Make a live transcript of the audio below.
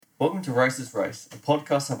Welcome to Rice is Rice, a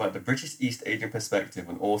podcast about the British East Asian perspective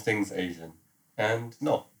on all things Asian. And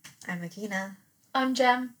not. I'm Akina. I'm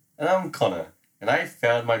Jem. And I'm Connor. And I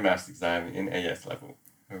failed my maths exam in AS level.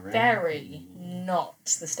 Hooray. Very not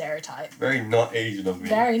the stereotype. Very not Asian of me.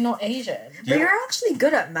 Very not Asian. But you're actually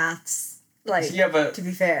good at maths. Like, yeah, but to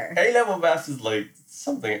be fair. A-level maths is like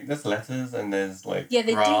something. There's letters and there's like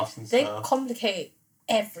graphs and they stuff. complicate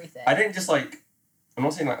everything. I didn't just like... I'm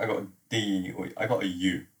not saying like I got a D or I got a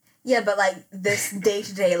U. Yeah, but like this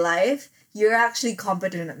day-to-day life, you're actually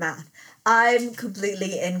competent at math. I'm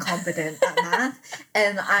completely incompetent at math,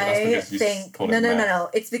 and I think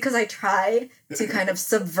no. It's because I try to kind of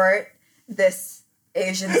subvert this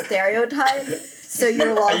Asian stereotype. So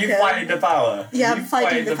you're welcome. Are you fighting the power? Yeah, I'm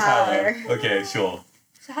fighting the power. Okay, sure.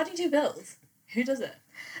 So how do you do bills? Who does it?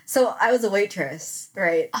 So I was a waitress,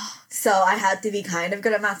 right? So I had to be kind of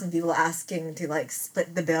good at math, and people asking to like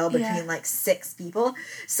split the bill between like 6 people.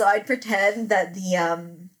 So I'd pretend that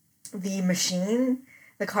the machine,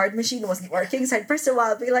 the card machine, wasn't working. So I'd press a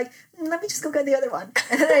while and be like, let me just go get the other one.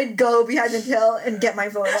 And then I'd go behind the till and get my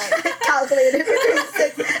phone out, calculate it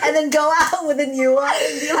between 6, and then go out with a new one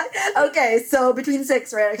and be like, okay, so between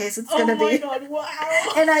 6, right? Okay, so it's gonna be. Oh my god! Wow.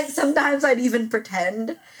 And sometimes I'd even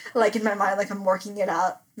pretend, like in my mind, like I'm working it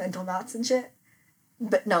out, mental maths and shit.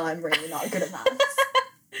 But no, I'm really not good at maths.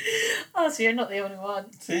 Oh, so you're not the only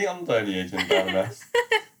one. See, I'm the only Asian bad at maths.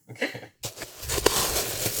 Okay.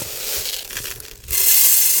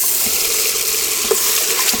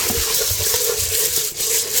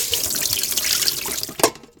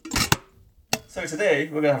 So today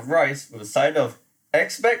we're gonna have rice with a side of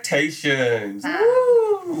expectations.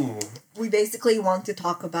 Woo! We basically want to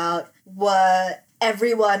talk about what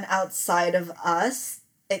everyone outside of us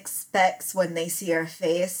expects when they see our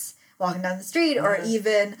face walking down the street, or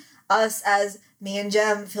even us as me and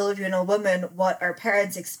Jem, Filipino women, what our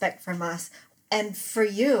parents expect from us. And for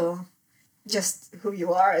you, just who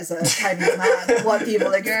you are as a Chinese man, what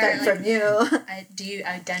people expect from you. Do you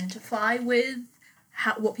identify with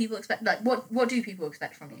what people expect? Like, what do people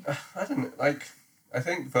expect from you? I don't know. Like, I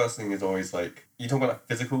think the first thing is always like you talk about like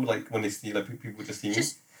physical, like when they see like people just see me.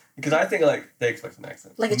 Because I think like they expect an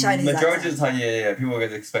accent, like a Chinese majority accent. of the time. Yeah, people are going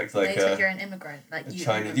to expect like they expect you're an immigrant, like a you.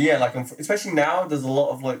 Chinese. Yeah, like especially now, there's a lot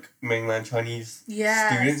of like mainland Chinese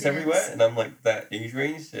students everywhere, and I'm like that age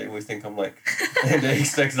range. They always think I'm like, and they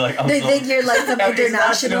expect like I'm. They think you're like some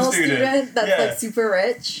international student that's like super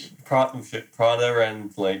rich. Prada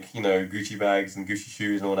and like Gucci bags and Gucci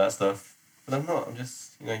shoes and all that stuff. But I'm not. I'm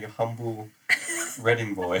just your humble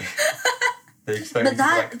Reading boy. They expect. But me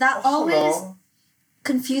to be that always hello.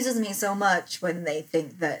 Confuses me so much when they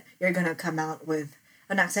think that you're gonna come out with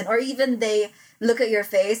an accent, or even they look at your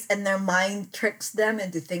face and their mind tricks them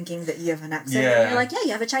into thinking that you have an accent. Yeah. And you're like, yeah,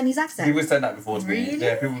 you have a Chinese accent. People said that before to me. Really?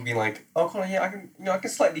 Yeah, people would be like, "Oh, Connor, yeah, I can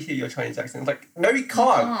slightly hear your Chinese accent." It's like, no, you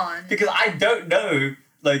can't, because I don't know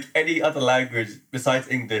like any other language besides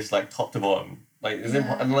English, like top to bottom. Like,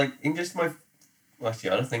 and like English is my. Well, actually,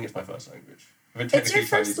 I don't think it's my first language. It's your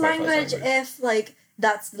first language if like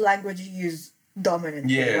that's the language you use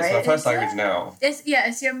dominantly. Yeah, right? it's my first language now.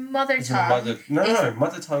 It's your mother tongue.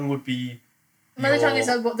 Mother tongue would be. Mother tongue is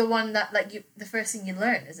the one that like the first thing you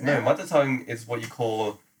learn, isn't it? No, mother tongue is what you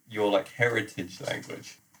call your like heritage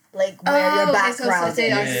language. Like where your background is.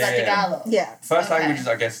 Tagalog. Yeah. First language is,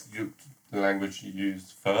 I guess, the language you use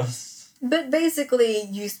first. But basically,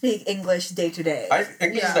 you speak English day to day.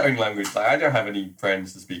 English is the only language. Like, I don't have any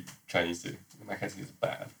friends to speak Chinese to. My Cantonese is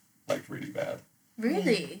bad, like really bad.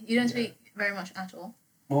 Really, you don't speak very much at all.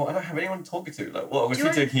 Well, I don't have anyone to talk it to. Like, what? We're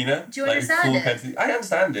speaking to Akina. Do you understand it? Cantonese. I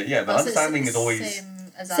understand it. Yeah, the understanding is always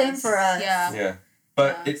same for us. Yeah. Yeah,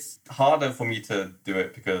 but it's harder for me to do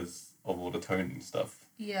it because of all the tone and stuff.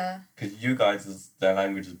 Yeah. Because you guys, their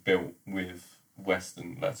language is built with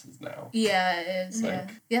Western letters now. Yeah, it is.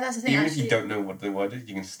 Like, yeah, that's the thing. Even if you don't know what the word is,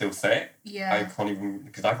 you can still say it. Yeah. I can't even,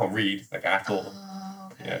 because I can't read like at all. Oh,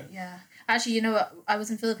 okay. Yeah. Actually, you know what? I was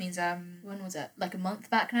in Philippines. When was it? Like a month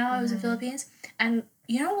back now. I was in Philippines, and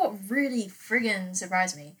you know what really friggin'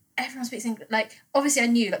 surprised me? Everyone speaks English. Like, obviously, I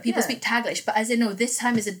knew like people speak Taglish, but as in, no, this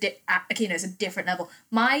time is it's a different level.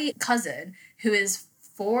 My cousin, who is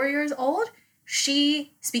 4 years old,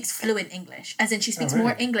 she speaks fluent English, as in she speaks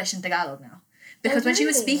more English than Tagalog now. Because when she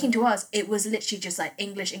was speaking to us, it was literally just like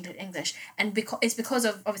English. And it's because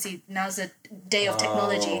of, obviously, now's the day of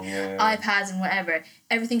technology, iPads and whatever.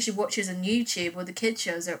 Everything she watches on YouTube or the kids'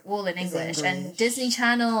 shows are all in English. And Disney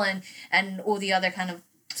Channel and all the other kind of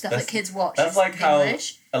stuff that kids watch. That's like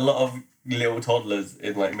English. How a lot of little toddlers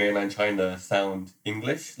in like mainland China sound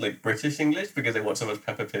English, like British English, because they watch so much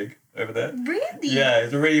Peppa Pig over there. Really? Yeah,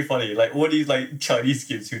 it's really funny. Like all these like Chinese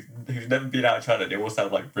kids who've never been out of China, they all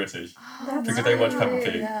sound like British because they watch Peppa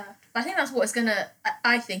Pig. Yeah. I think that's what's gonna.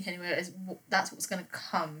 I think anyway that's what's gonna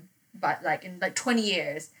come. But like in like 20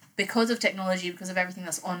 years, because of technology, because of everything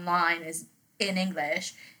that's online is in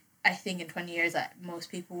English, I think in 20 years that most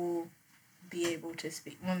people will be able to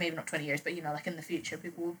speak. Well, maybe not 20 years, but you know, like in the future,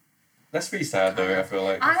 people will. That's pretty sad though. I feel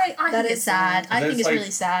like I think it's sad. I think it's like,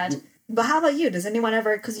 really sad. But how about you? Does anyone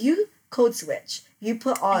ever? Because you code switch. You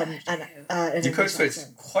put on an you code switch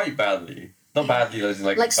quite badly. Not badly, as in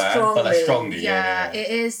like bad, strongly. but like strongly. Yeah, it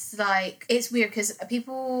is like it's weird because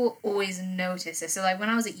people always notice it. So like when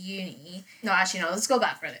I was at uni, let's go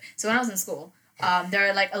back further. So when I was in school, there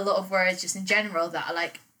are like a lot of words just in general that are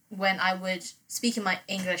like when I would speak in my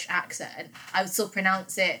English accent, I would still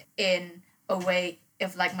pronounce it in a way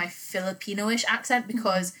of like my Filipino-ish accent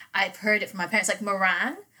because I've heard it from my parents. Like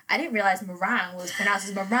meringue, I didn't realize meringue was pronounced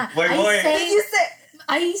as meringue.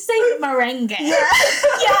 I say merengue. Yeah.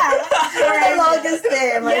 Yeah. For the longest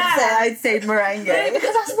time, I'd say merengue. Right,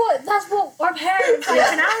 because that's what our parents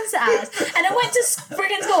pronounce it as. And I went to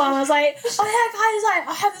friggin' school and I was like, oh yeah, guys, like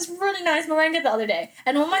I had this really nice merengue the other day.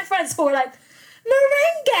 And all my friends at school were like,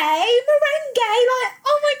 merengue, like,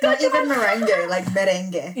 oh my god. Not even merengue, like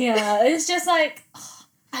merengue. Yeah, it's just like,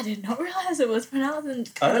 I did not realize it was pronounced in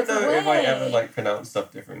I don't know if I ever like pronounce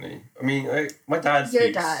stuff differently. I mean, my dad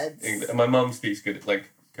speaks English, and my mum speaks good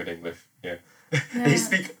English. Yeah, they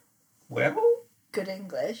speak well. Good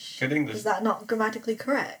English. Good English. Is that not grammatically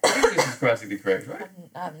correct? English is grammatically correct, right?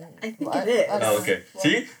 I think it is. Oh, okay.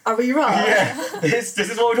 See? Are we wrong? Yeah, this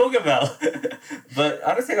is what we're talking about. But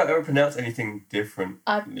I don't think I've ever pronounced anything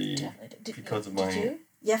differently because of my.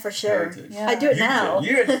 Yeah, for sure. Heritage. Yeah. I do it now.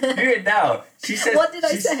 You do it now. She says. What did I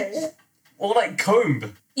say? Or like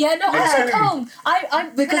comb. Yeah, no, I said comb.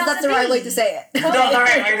 I because that's the right way to say it. Not the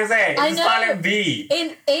right way to say it. I It's know. silent B.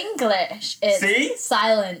 In English, it's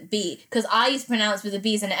silent B. Because I used to pronounce with the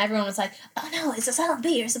B's and everyone was like, oh no, it's a silent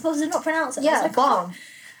B. You're supposed to not pronounce it. Yeah, like, bomb.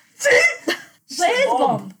 See? But it is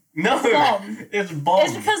bomb. No, it's bomb. It's bomb.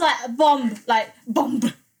 It's because like bomb.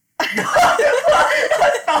 That's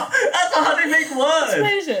not how they make words.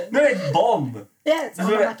 Explosion. No, it's bomb. Yeah, it's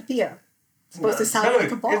onomatopoeia. It's supposed to sound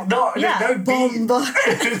like a bomb. It's not. Yeah. There's no Bomb.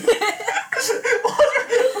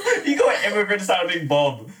 You got an immigrant sounding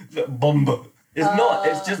bomb. Bomb. It's not.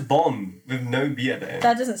 It's just bomb with no B at the end.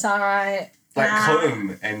 That doesn't sound right. Like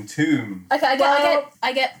comb and tomb. Okay,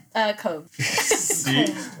 I get comb. See?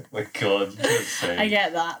 Oh my god, you're insane. I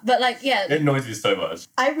get that. But like, yeah. It annoys me so much.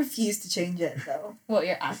 I refuse to change it though. What,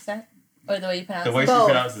 your accent? Or the way you pronounce The way it? she Both.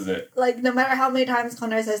 pronounces it. Like, no matter how many times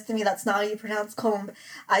Connor says to me that's not how you pronounce comb,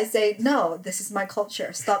 I say, no, this is my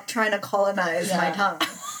culture. Stop trying to colonize my tongue.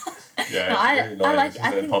 Yeah, No, it's really I annoying, like- especially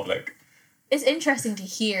I in think- public. It's interesting to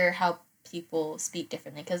hear how people speak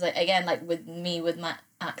differently. Because, like, again, like with me, with my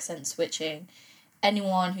accent switching,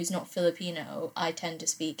 anyone who's not Filipino, I tend to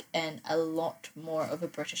speak in a lot more of a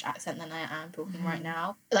British accent than I am talking right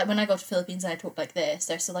now. Like, when I go to Philippines and I talk like this,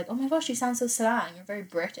 they're still like, oh my gosh, you sound so slang, you're very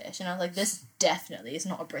British. And I was like, this definitely is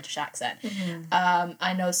not a British accent.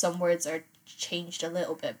 I know some words are changed a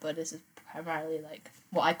little bit, but this is primarily, like,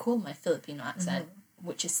 what I call my Filipino accent,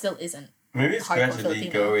 which still isn't. Maybe it's Hardcore gradually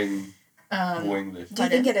Filipino. going more English. Do you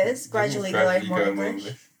think it is? Gradually going more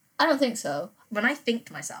English? I don't think so. When I think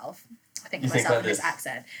to myself, I think You to think myself like in this this?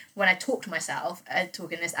 accent. When I talk to myself, I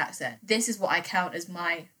talk in this accent. This is what I count as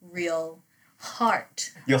my real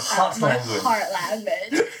heart. Your heart my language. heart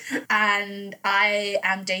language. And I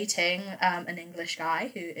am dating an English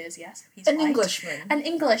guy who is, yes, he's An white. Englishman. An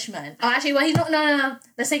Englishman. Oh, actually, well, he's not. No.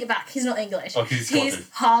 Let's take it back. He's not English. Oh, he's He's Scottish.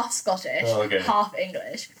 half Scottish, Oh, okay. half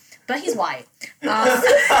English, but he's white. He's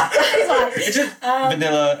white. It's just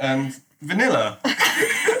vanilla and vanilla.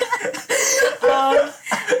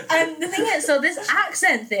 And the thing is, so this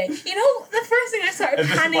accent thing, you know, the first thing I started And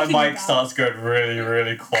just panicking my mic about. starts going really,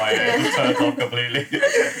 really quiet and it turns off completely.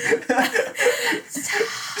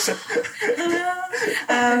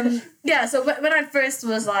 Yeah, so when I first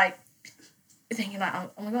was like thinking like,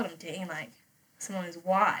 oh my god, I'm dating like someone who's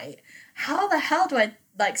white. How the hell do I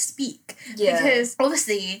like speak? Yeah. Because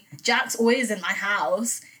obviously Jack's always in my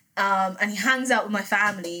house, and he hangs out with my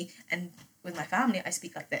family, and with my family I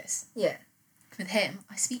speak like this. Yeah. With him,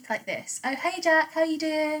 I speak like this. Oh, hey Jack, how you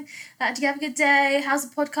doing? Do you have a good day? How's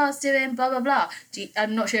the podcast doing? Blah, blah, blah.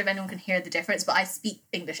 I'm not sure if anyone can hear the difference, but I speak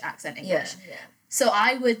English accent English. Yeah. So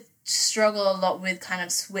I would struggle a lot with kind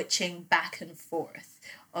of switching back and forth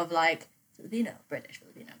of like Filipino, British,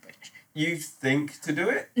 Filipino, British. You think to do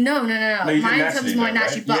it? No. You Mine do comes more though,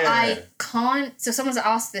 naturally, right? but Yeah. I can't. So someone's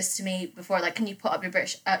asked this to me before, like, can you put up your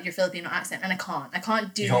British, your Filipino accent? And I can't. I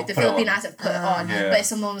can't do You can't the put it Filipino on. accent, put it on. Yeah. But if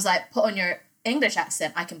someone was like, put on your English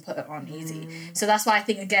accent, I can put it on easy. So that's why I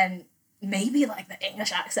think, again, maybe like the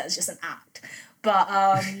English accent is just an act. But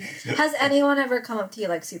Has anyone ever come up to you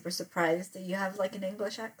like super surprised that you have like an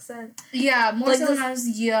English accent? yeah, more Like so this- when I was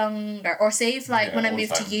younger, or say if like Yeah, when I all the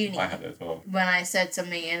moved to time. uni. I had it as well. When I said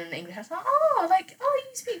something in English, I was like, oh, you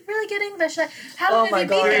speak really good English. Like, how Oh long have my you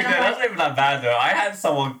been God. here? Dude, And I'm that's like, not even that bad though. I had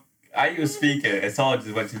someone, I was speaking, and someone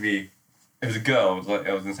just went to me. It was a girl.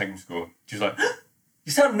 It was in secondary school. She was like,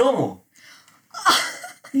 "You sound normal."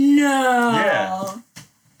 no. Yeah.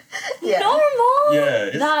 Yeah. Normal. Yeah,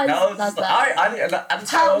 That's bad. I at the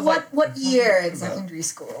time I How, was like, what year in secondary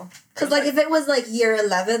school? Because like if it was like year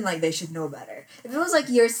 11, like they should know better. If it was like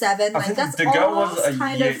year 7, I like think that's the girl was almost a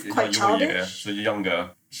kind year, of quite your year, childish. so you're younger.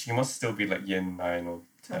 She must still be like year 9 or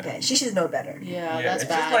 10. Okay, she should know better. Yeah, that's it's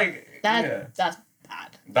bad. just like That's bad.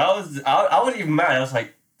 that was I wasn't even mad. I was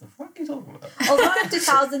like, the fuck are you talking about? Although in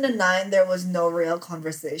 2009 there was no real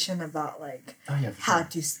conversation about like Oh yeah, for how sure.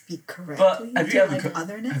 to speak correctly. But have you to, ever like,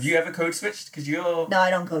 otherness? have you ever code switched? Because you're No, I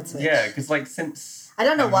don't code switch. yeah, because like since I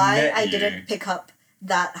don't know I've why met I you, didn't pick up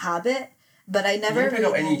that habit, but I you never didn't pick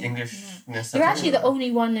up really. any Englishness. You're at actually all. the only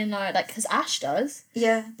one in our, like, because Ash does,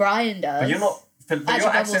 Yeah, Brian does. But you're not. But Actually,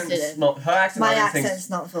 your Bubbles accent's didn't. not her accent. my I don't think- accent's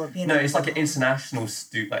not Filipino. No, it's like an international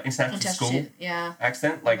international school Yeah.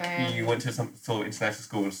 accent. Like Right. you went to some sort of international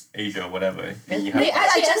schools, Asia or whatever, and you Wait, have.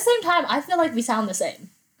 actually, I at just- the same time, I feel like we sound the same.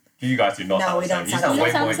 You guys do not No, sound we the don't same. You sound sound the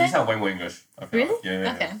way same. more. You don't You sound way more English. I feel Really? like.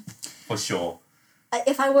 Yeah. Okay. For sure.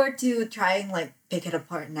 If I were to try and like pick it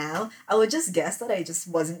apart now, I would just guess that I just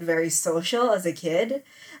wasn't very social as a kid.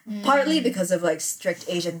 Partly because of like strict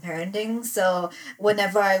Asian parenting. So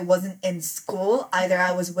whenever I wasn't in school, either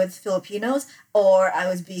I was with Filipinos or I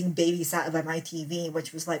was being babysat by my TV,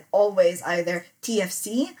 which was like always either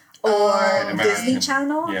TFC or Oh. Disney American.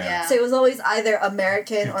 Channel. Yeah. So it was always either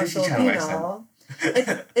American Your or Disney Channel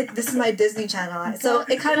Filipino. This is my Disney Channel. So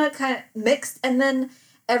it kind of mixed, and then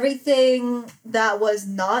everything that was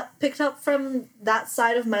not picked up from that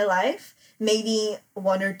side of my life, maybe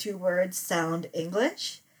 1 or 2 words sound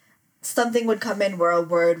English. Something would come in where a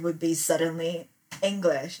word would be suddenly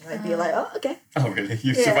English, and I'd be like, oh, okay. Oh really?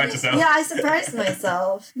 You Yeah, survived yourself. yeah, I surprised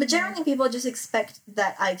myself. But generally, people just expect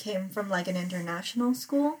that I came from like an international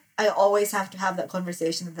school. I always have to have that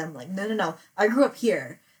conversation with them, like, no, I grew up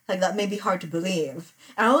here. Like, that may be hard to believe.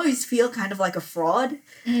 And I always feel kind of like a fraud.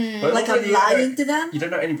 But Like, also I'm you don't know- lying to them. You don't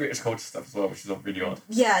know any British culture stuff as well, which is really odd.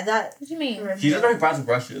 Yeah, that. What do you mean? You don't know who Basil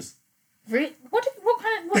Brush is. What did you watch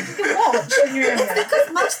when you were younger? Because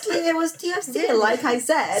mostly it was TFC, like I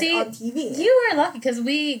said, See, on TV. You were lucky because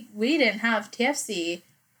we didn't have TFC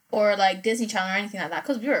or like Disney Channel or anything like that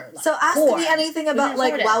because we were like, So ask poor. me anything We about didn't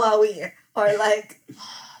like afford it. Wawawi or like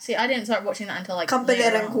See, I didn't start watching that until like later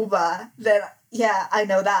Campanera on. Cuba. Then yeah, I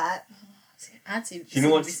know that. See, I had to Do you know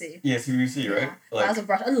what? CBBC. Yeah, CBBC, right? Yeah. Like Basil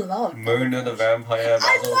Brush. I love. Mona the Vampire, Basil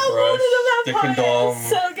I love Brush, Mona the Dick Vampire. and Dom, It's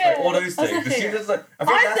so good. like all those That's my things. The favorite. students, like, I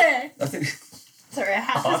think Aren't that- they? I think. Sorry, I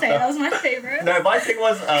have to say that was my favorite. No, my thing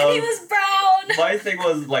was. And he was brown. My thing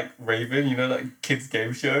was like Raven, you know, like kids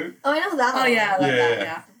game show. Oh, I know that. Oh one. yeah, I love that.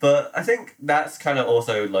 Yeah. But I think that's kind of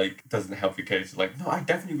also like doesn't help your case. Like, no, I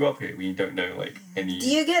definitely grew up here. When you don't know like any. Do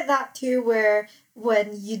you get that too, where when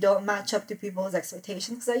you don't match up to people's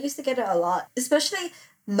expectations? Because I used to get it a lot, especially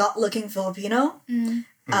not looking Filipino, Mm.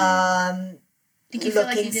 looking Did you feel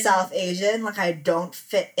like you didn't- South Asian. Like I don't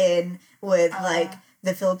fit in with like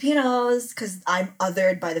the Filipinos because I'm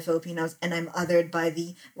othered by the Filipinos and I'm othered by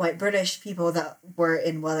the white British people that were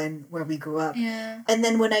in Welland where we grew up. Yeah. And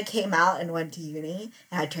then when I came out and went to uni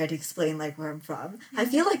and I tried to explain like where I'm from, I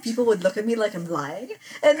feel like people would look at me like I'm lying.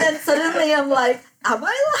 And then suddenly I'm like, am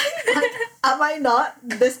I lying? Like, am I not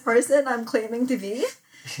this person I'm claiming to be?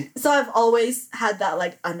 So I've always had that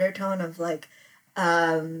like undertone of like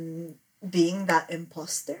being that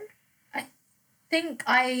imposter. Think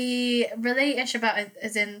I relate-ish about it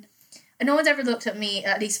as in no one's ever looked at me,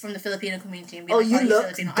 at least from the Filipino community, and been Oh, like, you "Are you look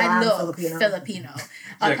Filipino?" damn I look Filipino. Filipino.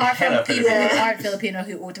 Like, Apart from hella people Filipino. who aren't Filipino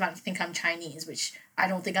who automatically think I'm Chinese, which I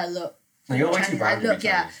don't think I look. No, you're way too Chinese. brown I to be look,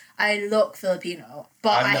 yeah, Chinese. I look Filipino, but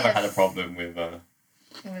I've I never have had a problem with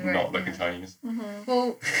Very- not looking Chinese.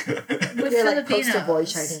 Well, with You're like Filipinos, poster boy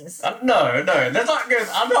Chinese. No, that's not good.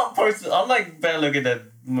 I'm not posted. I'm like better looking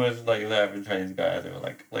than most like the average Chinese guys or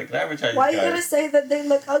like the average Chinese Why are you guys. gonna say that they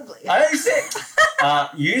look ugly? I didn't say.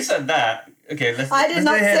 You said that. Okay, let's. I did let's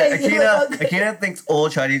not hear say it. you look ugly. Akina thinks all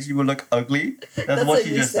Chinese people look ugly. That's what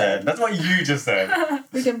she just said. That's what you just said.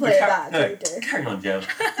 We can play it back No, later. carry on, Jill.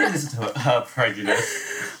 Don't listen to her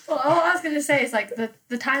prejudice. Well, all I was going to say is like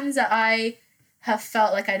the times that I have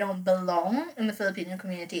felt like I don't belong in the Filipino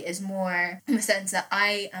community is more in the sense that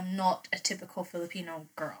I am not a typical Filipino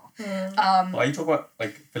girl. Are you talking about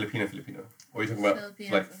like Filipino? Or are you talking about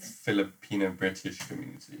Filipino, like Filipino British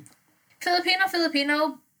community?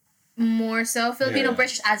 Filipino more so. Filipino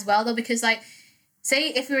British as well though, because like say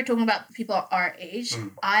if we were talking about people our age,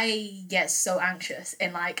 I get so anxious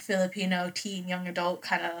in like Filipino teen young adult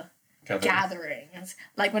kind of gatherings.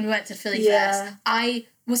 Like when we went to Philly Fest, I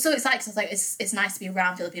was so excited because I was like, it's nice to be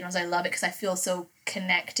around Filipinos. I love it because I feel so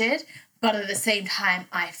connected. But at the same time,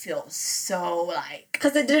 I feel so like...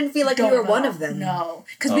 Because it didn't feel like you were one of them. No.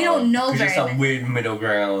 Because we don't know very much. There's some weird middle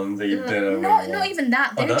ground that you don't know. Not even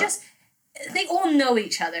that. They're just... They all know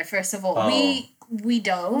each other, first of all. We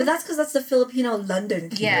don't. But that's because that's the Filipino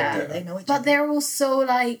London community. Yeah. They know each other. But they're also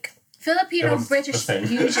like... Filipino British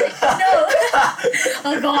usually... No!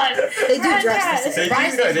 Oh God. They do dress the same.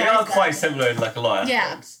 They are quite similar in like a lot of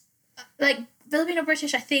aspects. Like Filipino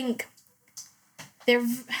British, I think... I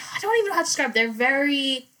don't even know how to describe. They're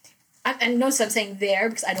very... And notice I'm saying there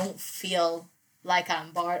because I don't feel like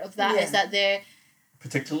I'm part of that. Is that they're...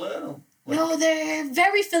 Particular? Like, no, they're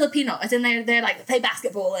very Filipino. As in they're like, play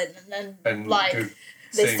basketball and like...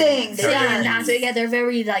 They sing, dance. Yeah, they're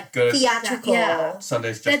very like... Good. Theatrical. Yeah.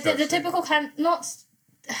 Sundays just the typical kind... Not,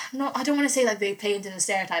 I don't want to say like they play into the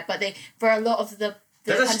stereotype, but they... For a lot of the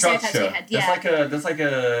there's a structure. There's like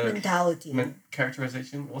a... Mentality.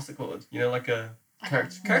 Characterization? What's it called? You know, like a...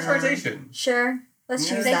 Characterization. Sure. Let's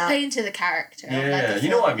choose they that. Play into the character. Yeah, you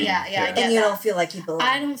know what I mean. Yeah, I get and you don't feel like you belong.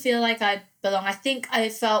 I don't feel like I belong. I think I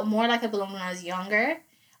felt more like I belonged when I was younger.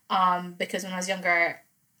 Because when I was younger,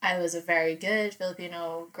 I was a very good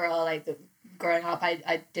Filipino girl. Like, growing up,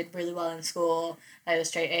 I did really well in school. I was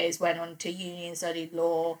straight A's, went on to uni and studied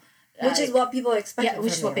law. Which is what people expect. Yeah,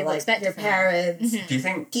 which is what people expect. Your parents. Do you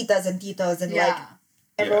think... Titas and titos and like...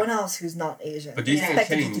 Everyone else who's not Asian. But do you think it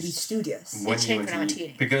changed you to be studious? When you went to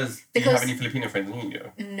uni? Because do you have any Filipino friends in uni?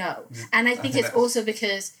 No. And I think it's also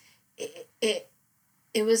because it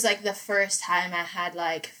was like the first time I had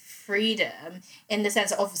like freedom in the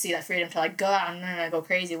sense of obviously like freedom to like go out and go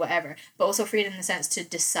crazy, whatever. But also freedom in the sense to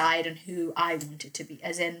decide on who I wanted to be.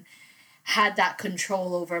 As in had that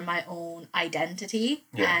control over my own identity.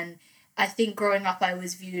 Yeah. And I think growing up I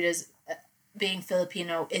was viewed as being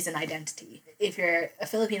Filipino is an identity. If you're a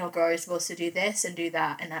Filipino girl, you're supposed to do this and do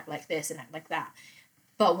that and act like this and act like that.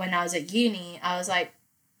 But when I was at uni, I was like,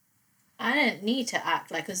 I didn't need to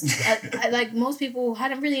act like, because I like most people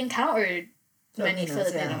hadn't really encountered many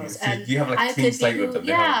Filipinos. Yeah. And so you have like a clean slate with them.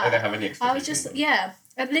 They don't have any expectations. I was just,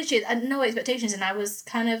 I literally had no expectations, and I was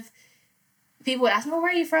kind of, people would ask me, well,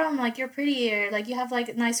 where are you from? Like, you're pretty, or like, you have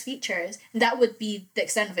like nice features. And that would be the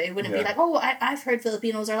extent of it. It wouldn't be like, oh, I've heard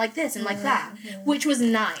Filipinos are like this and like that, which was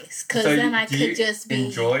nice, because then I could just be...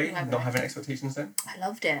 enjoy not having expectations then? I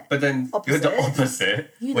loved it. But then you're the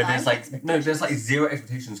opposite, where there's like, there's like zero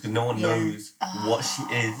expectations because no one knows what she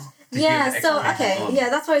is. That's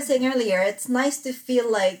what I was saying earlier. It's nice to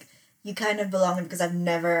feel like you kind of belong, because I've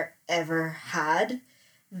never, ever had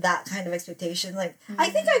that kind of expectation. Like,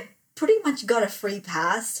 I think I pretty much got a free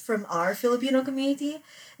pass from our Filipino community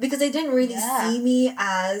because they didn't really see me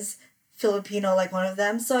as Filipino like one of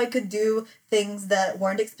them, so I could do things that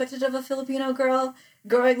weren't expected of a Filipino girl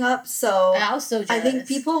growing up. So I was so jealous. I think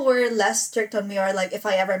people were less strict on me, or like if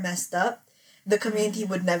I ever messed up, the community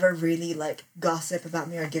would never really like gossip about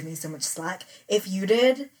me or give me so much slack. If you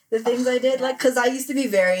did the things I did, like, because I used to be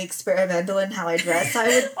very experimental in how I dressed. I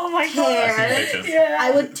would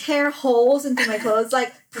I would tear holes into my clothes,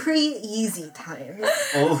 like pre-easy times.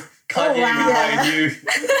 Oh, you.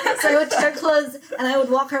 So I would tear clothes and I would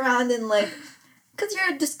walk around in like, because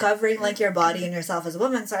you're discovering like your body and yourself as a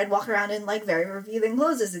woman, so I'd walk around in like very revealing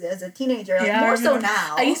clothes as a teenager, like, more so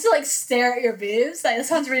now. I used to like stare at your boobs. Like, that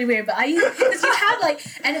sounds really weird, but because you had like,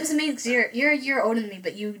 and it was amazing because you're a year older than me,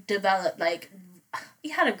 but you developed like,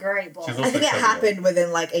 you had a great ball. I think it happened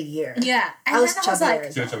within like a year. Yeah, and I was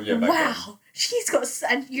like, wow, she's got,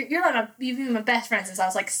 and you're like you've been my best friend since I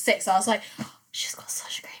was like 6. So I was like, oh, she's got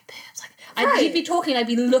such great boobs. Like, you'd be talking, I'd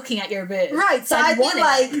be looking at your boobs. Right, so I'd be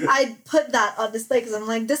like, I'd put that on display because I'm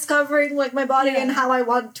like discovering like my body and how I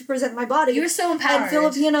want to present my body. You were so empowered. And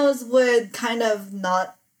Filipinos would kind of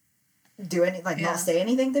not do any, like not say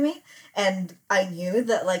anything to me, and I knew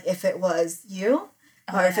that like if it was you.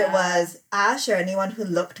 Or if it was Ash or anyone who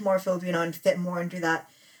looked more Filipino and fit more into that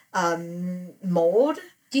mold.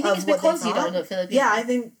 Do you think it's because you don't look Filipino? Yeah, I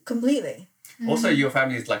think completely. Also, your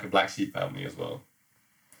family is like a black sheep family as well.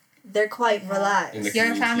 They're quite relaxed.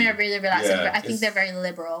 Your family are really relaxed. Yeah, I think they're very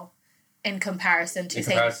liberal in comparison to,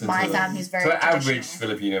 my to family's very to an traditional. average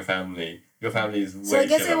Filipino family. Your family is way So I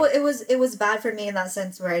guess chiller. it was bad for me in that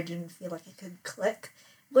sense where I didn't feel like I could click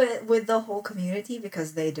with the whole community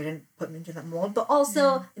because they didn't put me into that mold. But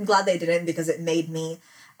also, I'm glad they didn't because it made me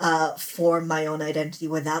form my own identity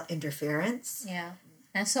without interference. Yeah.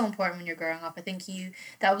 And it's so important when you're growing up. I think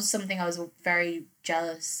that was something I was very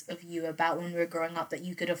jealous of you about when we were growing up, that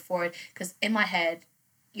you could afford, because in my head,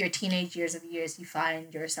 your teenage years, you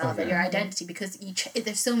find yourself and your identity, because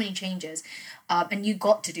there's so many changes, and you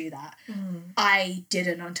got to do that. I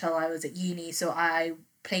didn't until I was at uni, so I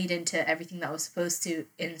played into everything that I was supposed to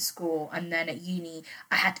in school, and then at uni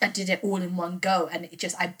I did it all in one go, and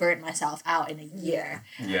I burnt myself out in a year.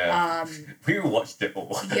 Yeah. We watched it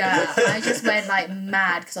all. Yeah, I just went like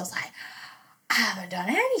mad because I was like, I haven't done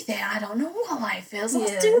anything. I don't know what life is.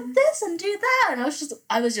 Let's do this and do that. And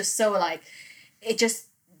I was just so like, I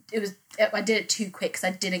did it too quick because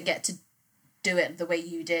I didn't get to do it the way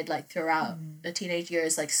you did, like throughout the teenage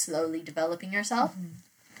years, like slowly developing yourself.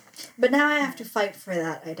 But now I have to fight for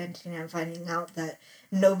that identity, and I'm finding out that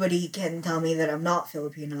nobody can tell me that I'm not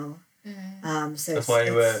Filipino. So that's why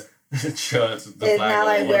you wear shirts with the flag now on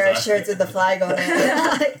I it. wear shirts with the flag on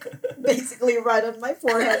it, like basically right on my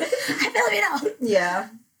forehead. I'm Filipino. Yeah,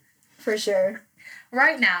 for sure.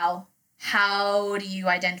 Right now, how do you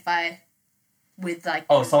identify with like?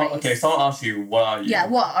 Someone asked you, what are you? Yeah,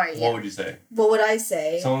 what are you? What would you say? What would I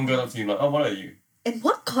say? Someone goes up to you like, oh, what are you? In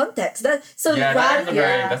what context? That's a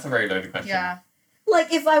very loaded question. Yeah.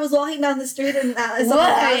 Like if I was walking down the street and someone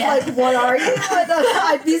asked like, "What are you?"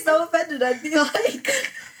 I'd be so offended. I'd be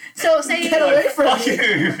like, "So say get away from fuck me."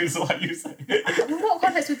 you is what you say. What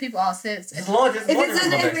context would people ask this? If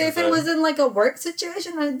it was in like a work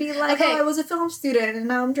situation, I'd be like, Okay. "Oh, I was a film student and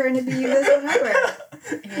now I'm trying to be this or whatever."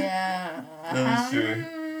 Yeah. That's true.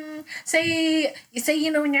 Say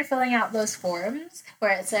when you're filling out those forms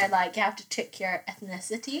where it said like you have to tick your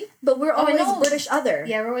ethnicity. But we're always British other.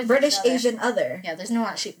 Yeah, we're always British other. Asian other. Yeah, there's no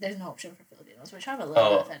option for Filipinos, which I'm a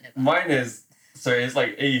little bit offended by. Mine is it's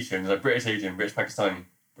like Asian, like British Asian, British Pakistani,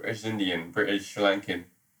 British Indian, British Sri Lankan,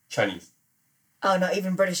 Chinese. Oh, not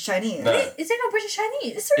even British Chinese. No. Is there no British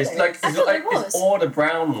Chinese? It's like it's all the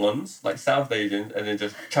brown ones, like South Asian, and then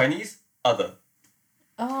just Chinese other.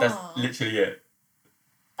 Oh. That's literally it.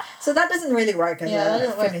 So that doesn't really work as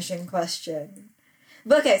a finishing question.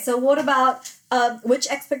 But okay, so what about which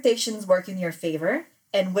expectations work in your favor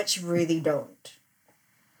and which really don't?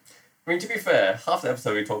 I mean, to be fair, half the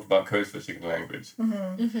episode we talked about code switching in language.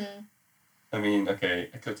 I mean, okay,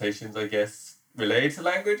 expectations, I guess, related to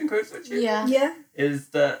language and code switching. Yeah. Is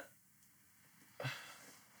that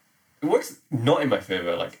it works not in my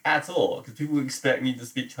favor, like, at all. Because people expect me to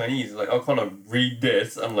speak Chinese. Like, I'll kind of read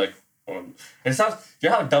this. I'm like, it sounds. Do you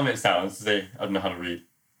know how dumb it sounds to say I don't know how to read?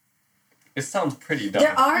 It sounds pretty dumb.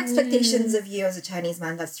 There are expectations of you as a Chinese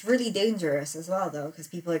man that's really dangerous as well, though, because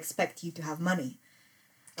people expect you to have money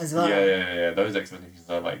as well. Yeah. Those expectations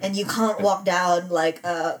are like. And you can't walk down like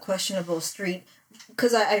a questionable street,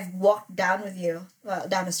 because I've walked down with you,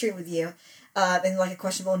 down the street with you, in like a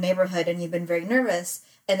questionable neighborhood, and you've been very nervous.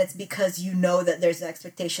 And it's because you know that there's an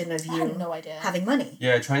expectation of you I had no idea. having money.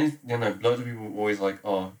 Yeah, Chinese. Loads of people always like,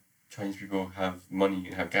 oh, Chinese people have money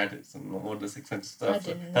and have gadgets and all this expensive stuff.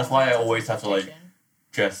 That's why I always have to like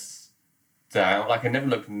dress down. Like I never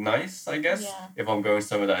look nice, I guess. Yeah. If I'm going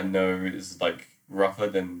somewhere that I know is like rougher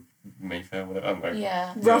than Mayfair, whatever. I don't know.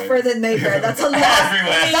 Yeah. Rougher than Mayfair. That's a lot.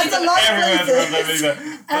 Everywhere. That's a lot of places.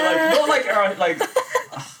 But like not like around like.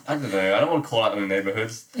 I don't know. I don't want to call out the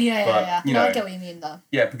neighborhoods. Yeah. You know, I get what you mean though.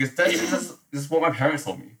 Yeah, because this is what my parents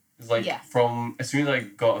told me. It's like from as soon as I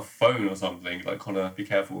got a phone or something, like kind of be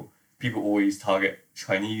careful. People always target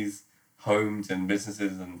Chinese homes and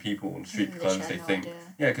businesses and people on the street because they think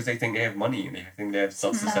because they think they have money and they think they have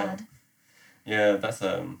stuff to sell. Yeah, that's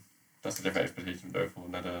a different expectation though for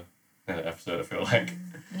another episode. I feel like.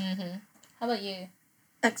 How about you?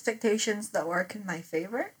 Expectations that work in my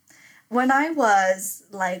favor. When I was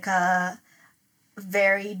like a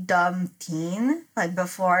very dumb teen, like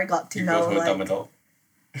before I got to know like dumb adult.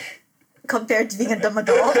 Compared to being a dumb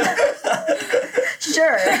adult.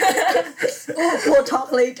 Sure. We'll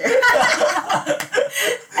talk later.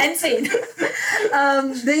 End scene.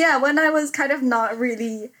 But yeah, when I was kind of not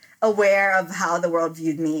really aware of how the world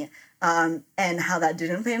viewed me, and how that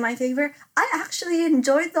didn't play in my favor, I actually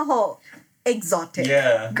enjoyed the whole exotic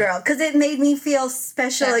girl, because it made me feel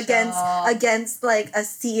special against like a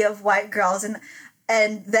sea of white girls, and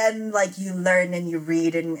And then, like, you learn and you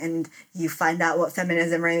read and you find out what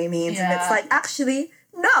feminism really means. And it's like, actually,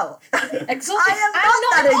 no. Exotic. I am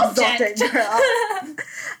not that exotic,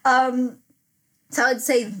 girl. So I'd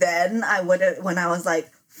say then when I was, like,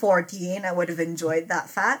 14, I would have enjoyed that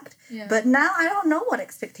fact. Yeah. But now I don't know what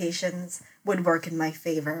expectations would work in my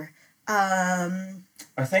favor. I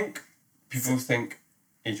think people think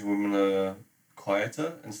Asian women are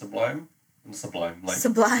quieter and sublime. Sublime.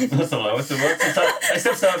 Sublime. What's the word?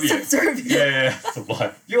 Except Serbian. Subservient. Yeah,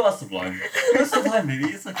 sublime. You are sublime. You're sublime, maybe.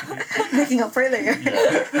 It's okay. Making up for it later.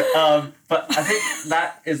 Yeah. But I think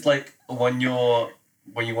that is like when you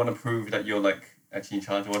want to prove that you're like actually in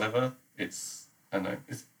charge or whatever. It's I don't know.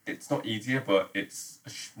 It's not easier, but it's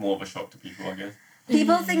more of a shock to people, I guess.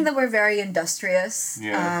 People think that we're very industrious.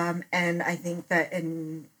 Yeah. And I think that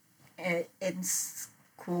in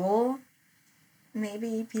school,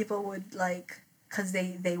 maybe people would like, because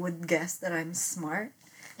they would guess that I'm smart.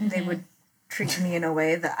 They would treat me in a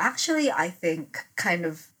way that actually I think kind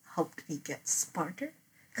of helped me get smarter.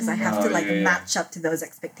 Because I have to match up to those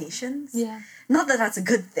expectations. Yeah. Not that that's a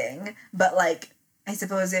good thing, but like, I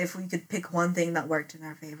suppose if we could pick one thing that worked in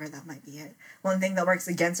our favor, that might be it. One thing that works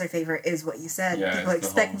against our favor is what you said. Yeah, people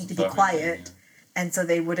expect me to be quiet, and so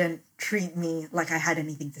they wouldn't treat me like I had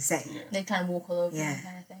anything to say. Yeah. They kind of walk all over me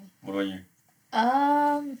kind of thing. What about you?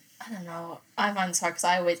 I don't know. I find this hard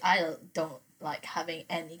because I don't like having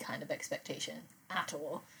any kind of expectation at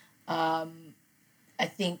all. I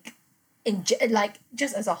think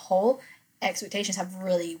just as a whole, expectations have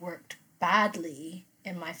really worked badly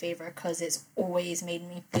in my favor because it's always made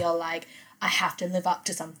me feel like I have to live up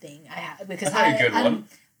to something. Because I'm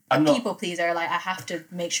a people pleaser. Like I have to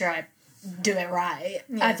make sure I do it right.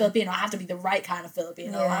 Yeah. I'm Filipino. I have to be the right kind of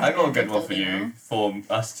Filipino. Yeah. I got a good one for you, for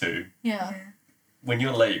us two. Yeah. When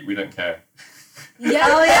you're late, we don't care. Yeah.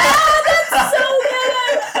 Oh yeah. That's so good.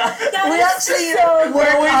 We actually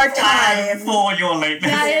work our time. For your lateness.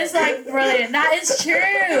 That is like brilliant. That is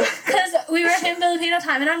true. Because we work in Filipino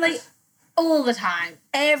time, and I'm late all the time.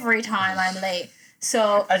 Every time I'm late.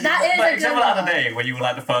 So Actually, that is a good except for the other one. day when you were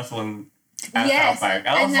like the first one at Yes, Southbank.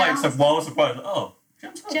 I was and like then well surprised. Oh,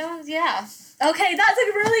 Jones, yeah. Okay, that's a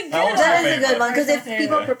really good That was one. That is a good one because if Favorite.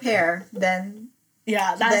 people prepare, then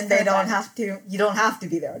Yeah, that's they don't perfect. have to. You don't have to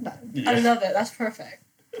be there on time. Yeah. I love it. That's perfect.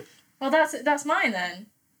 Well, that's mine then.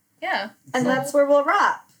 Yeah. And that's where we'll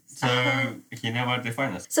wrap. So, you know where they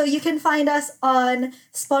find us? So you can find us on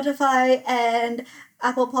Spotify and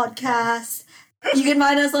Apple Podcasts. You can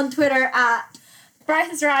find us on Twitter at.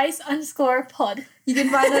 RiceIsRice_pod. You can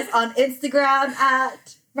find us on Instagram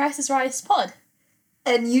at. RiceIsRicePod.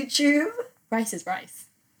 And YouTube. Rice is rice.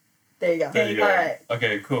 There you go. There you go. All right.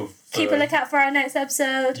 Okay, cool. So, Keep a lookout for our next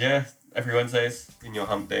episode. Yeah, every Wednesdays in your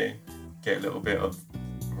hump day, get a little bit of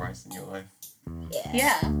rice in your life.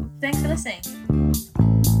 Yeah. Thanks for listening.